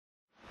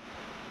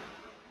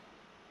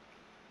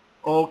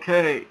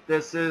Okay,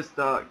 this is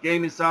the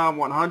Gaming Sound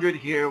 100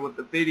 here with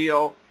the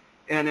video,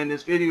 and in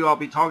this video I'll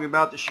be talking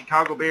about the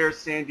Chicago Bears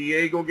San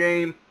Diego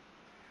game.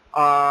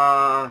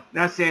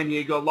 Not San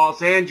Diego,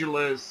 Los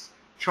Angeles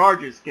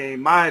Chargers game,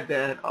 my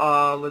bad.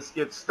 Let's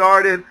get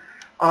started.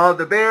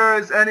 The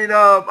Bears ended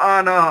up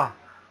on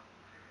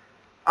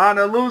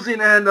a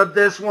losing end of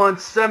this one,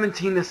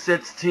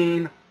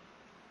 17-16.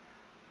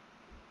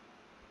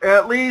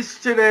 At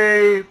least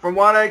today, from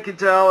what I can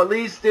tell, at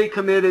least they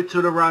committed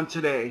to the run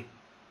today.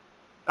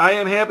 I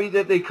am happy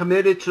that they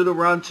committed to the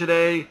run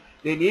today.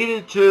 They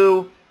needed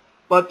to,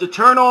 but the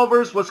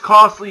turnovers was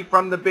costly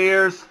from the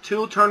Bears.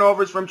 2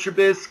 turnovers from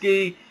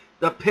Trubisky,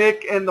 the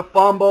pick and the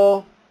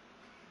fumble.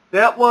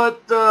 That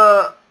would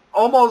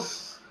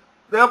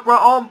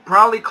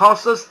probably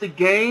cost us the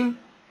game.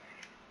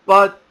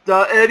 But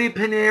Eddie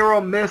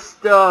Piñeiro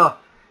missed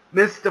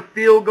the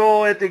field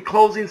goal at the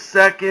closing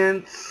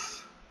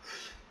seconds.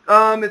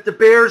 If the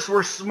Bears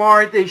were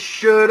smart, they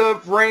should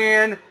have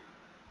ran.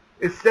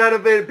 Instead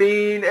of it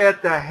being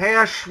at the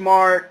hash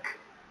mark,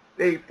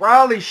 they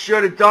probably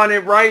should have done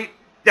it right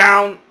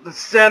down the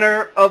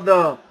center of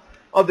the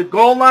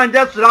goal line.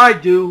 That's what I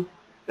do.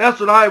 That's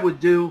what I would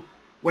do.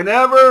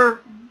 Whenever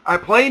I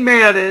play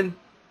Madden,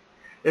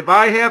 if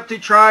I have to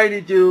try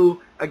to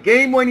do a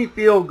game-winning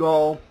field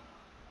goal,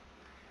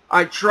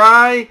 I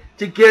try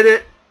to get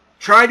it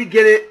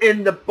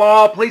in the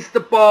ball, place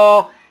the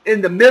ball in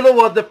the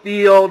middle of the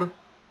field,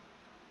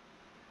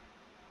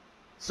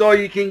 so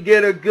you can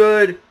get a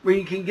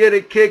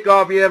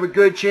kickoff, you have a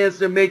good chance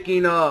of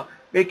making a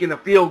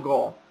field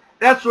goal.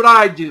 That's what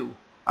I do.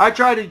 I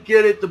try to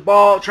get the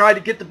ball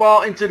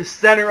into the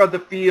center of the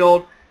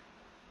field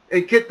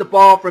and get the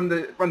ball from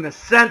the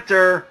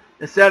center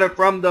instead of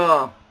from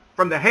the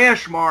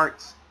hash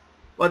marks.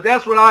 But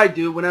that's what I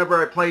do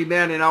whenever I play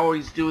Madden. I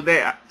always do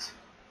that.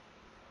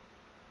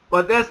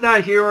 But that's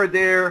not here or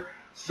there.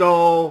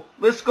 So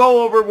let's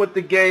go over with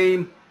the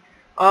game.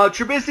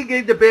 Trubisky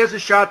gave the Bears a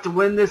shot to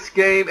win this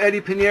game.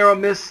 Eddie Piñeiro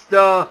missed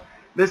the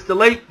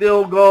late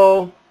field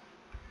goal,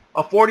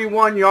 a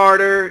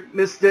 41-yarder.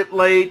 Missed it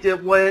late.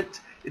 It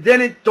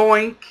didn't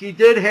doink. He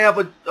did have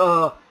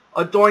a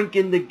doink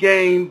in the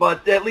game,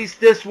 but at least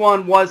this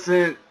one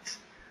wasn't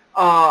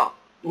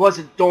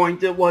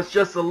doinked. It was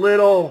just a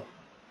little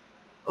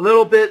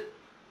bit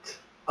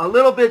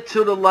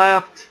to the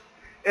left,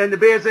 and the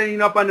Bears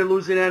ending up on the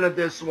losing end of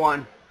this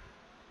one.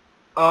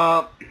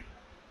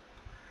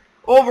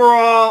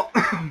 Overall,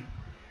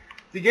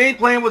 the game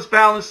plan was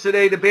balanced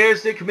today. The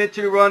Bears did commit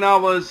to the run. I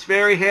was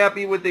very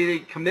happy with it. They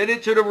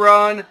committed to the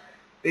run.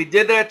 They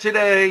did that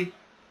today.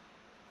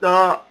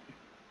 The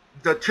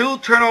 2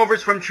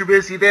 turnovers from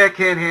Trubisky, that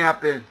can't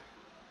happen.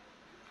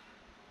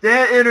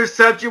 That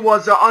interception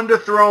was an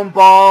underthrown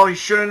ball. He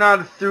should have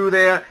not threw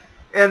that.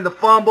 And the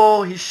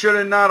fumble, he should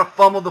have not have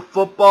fumbled the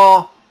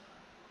football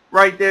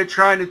right there,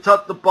 trying to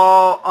tuck the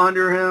ball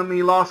under him.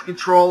 He lost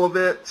control of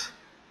it.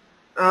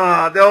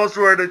 Those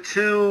were the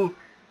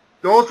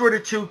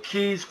two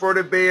keys for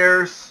the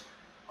Bears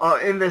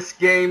in this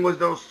game, was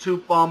those 2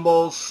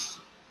 fumbles.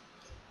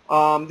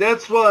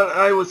 That's what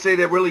I would say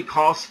that really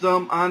cost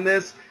them on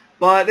this.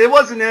 But it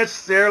wasn't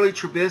necessarily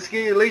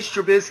Trubisky. At least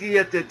Trubisky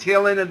at the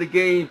tail end of the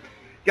game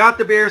got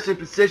the Bears in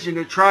position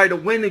to try to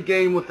win the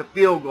game with the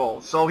field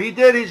goal. So he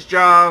did his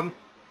job,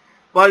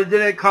 but it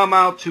didn't come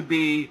out to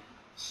be.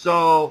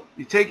 So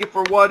you take it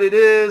for what it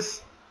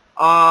is.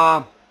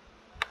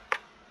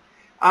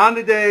 On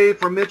the day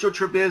for Mitchell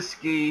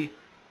Trubisky,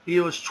 he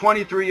was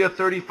 23 of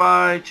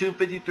 35,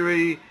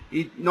 253,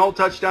 no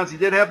touchdowns. He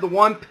did have the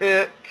 1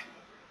 pick.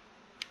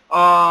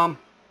 At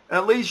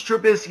least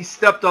Trubisky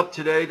stepped up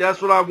today.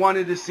 That's what I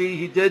wanted to see.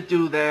 He did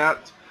do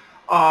that.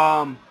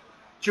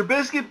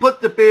 Trubisky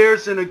put the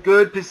Bears in a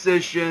good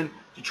position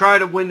to try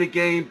to win the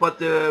game, but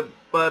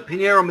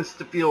Piñeiro missed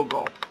the field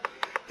goal.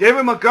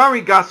 David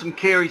Montgomery got some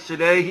carries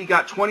today. He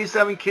got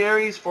 27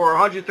 carries for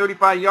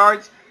 135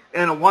 yards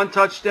and a 1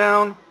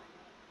 touchdown.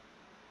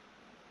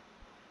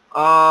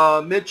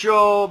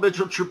 Mitchell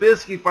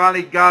Trubisky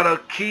finally got a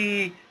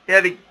key. He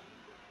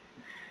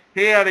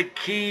had a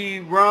key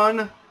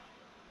run.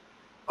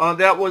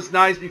 That was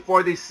nice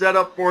before they set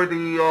up for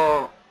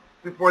the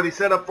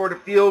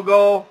field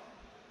goal.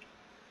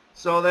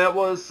 So that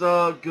was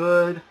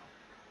good.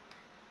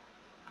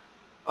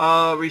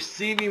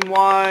 Receiving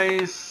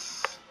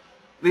wise,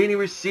 leading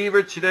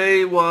receiver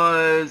today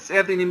was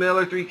Anthony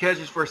Miller, 3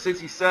 catches for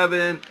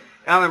 67.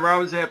 Allen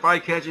Robinson had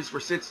 5 catches for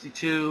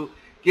 62.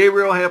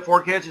 Gabriel had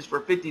 4 catches for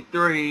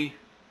 53.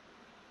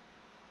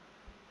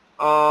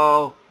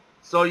 So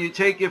you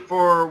take it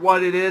for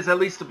what it is. At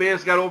least the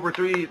Bears got over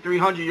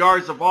 300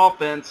 yards of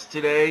offense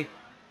today.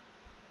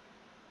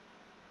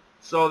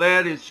 So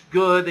that is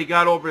good. They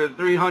got over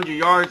 300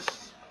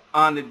 yards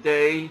on the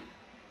day.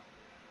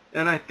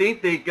 And I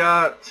think they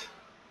got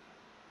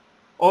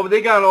a little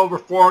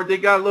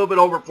bit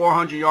over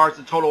 400 yards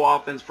of total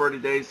offense for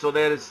today. So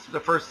that is the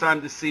first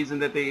time this season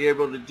that they were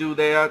able to do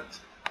that.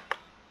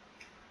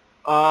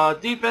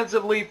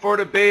 Defensively for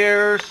the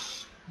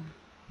Bears,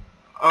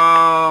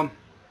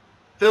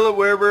 Phillip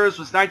Rivers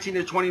was 19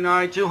 to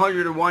 29,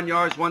 201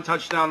 yards, 1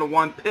 touchdown to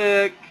 1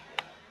 pick.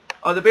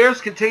 The Bears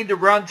continued to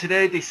run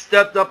today. They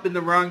stepped up in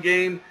the run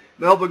game.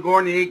 Melvin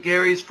Gordon, 8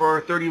 carries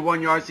for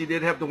 31 yards. He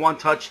did have the 1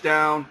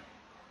 touchdown.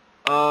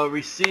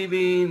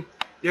 Receiving,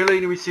 their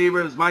leading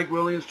receiver was Mike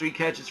Williams, 3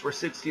 catches for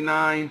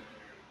 69.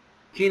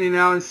 Keenan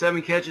Allen,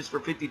 7 catches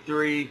for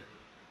 53.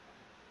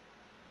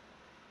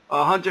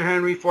 Hunter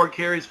Henry, 4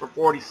 carries for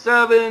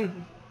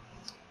 47.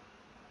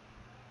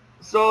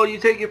 So you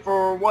take it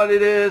for what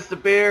it is. The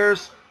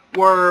Bears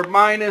were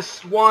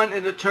 -1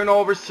 in the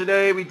turnovers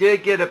today. We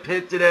did get a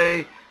pick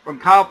today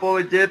from Kyle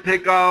Fuller. Did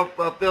pick off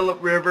Phillip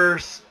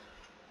Rivers.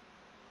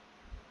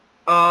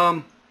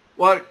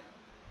 What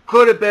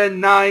could have been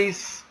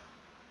nice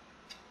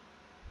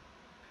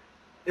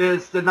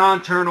is the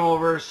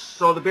non-turnovers.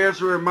 So the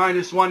Bears were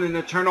 -1 in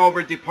the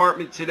turnover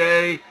department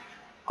today.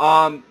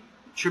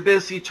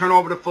 Trubisky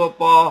turnover the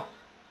football.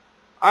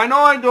 I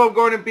know I'm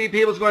going to be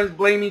people's going to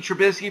blame me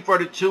Trubisky for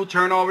the 2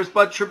 turnovers,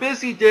 but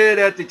Trubisky did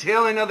at the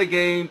tail end of the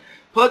game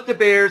put the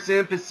Bears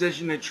in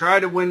position to try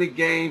to win the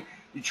game.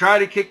 You try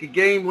to kick a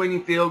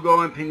game-winning field goal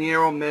and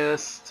Pinheiro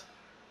missed.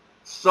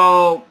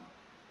 So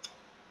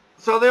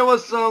there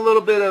was a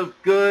little bit of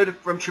good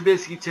from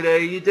Trubisky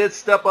today. He did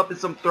step up in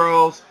some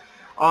throws.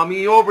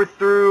 He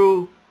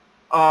overthrew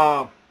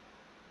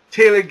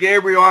Taylor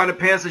Gabriel on a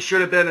pass that should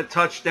have been a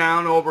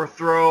touchdown.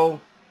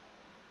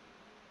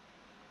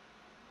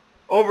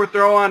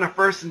 Overthrow on a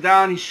 1st and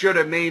down. He should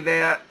have made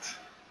that.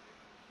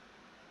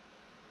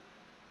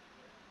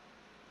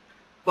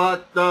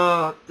 But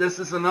this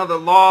is another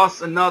loss,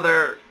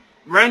 another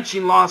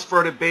wrenching loss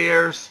for the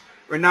Bears.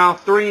 We're now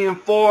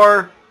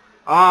 3-4.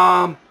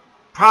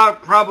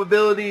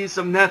 Probabilities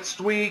of next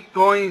week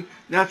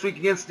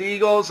against the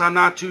Eagles, I'm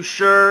not too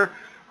sure.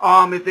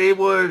 If they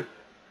would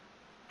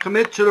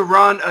commit to the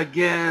run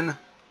again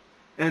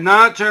and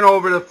not turn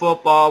over the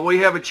football, we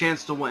have a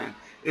chance to win.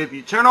 If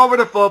you turn over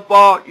the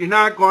football, you're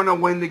not going to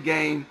win the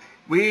game.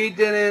 We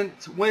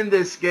didn't win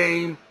this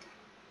game.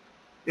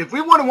 If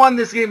we would have won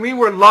this game, we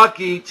were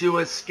lucky to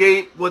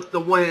escape with the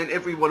win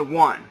if we would have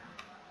won.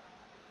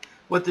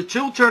 With the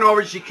 2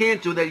 turnovers, you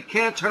can't do that. You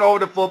can't turn over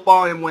the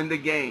football and win the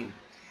game.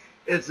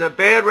 It's a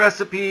bad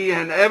recipe,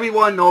 and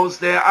everyone knows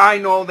that. I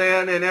know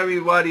that, and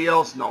everybody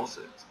else knows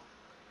it.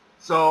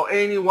 So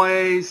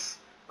anyways,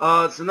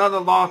 it's another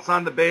loss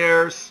on the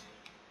Bears.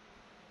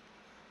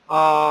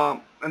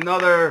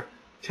 Another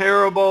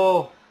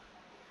terrible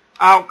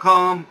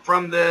outcome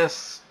from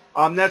this.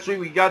 Next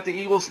week we got the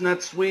Eagles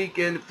next week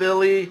in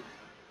Philly.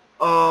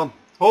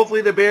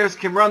 Hopefully the Bears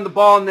can run the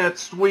ball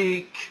next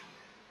week.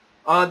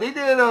 They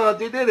did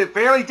a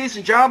fairly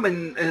decent job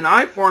in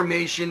I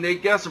formation. They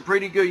got some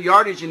pretty good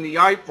yardage in the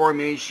I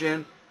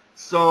formation.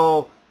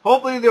 So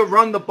hopefully they'll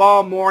run the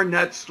ball more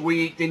next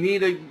week. They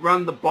need to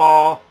run the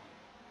ball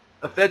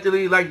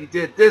effectively like they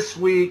did this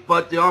week,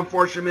 but the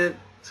unfortunate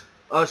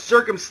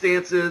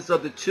circumstances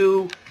of the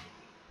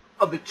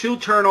two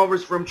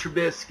turnovers from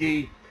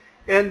Trubisky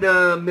and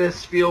the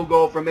missed field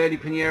goal from Eddie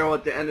Pinheiro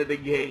at the end of the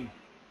game.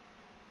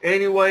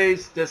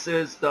 Anyways, this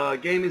is the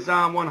Game Is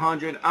On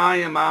 100. I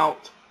am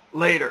out.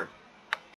 Later.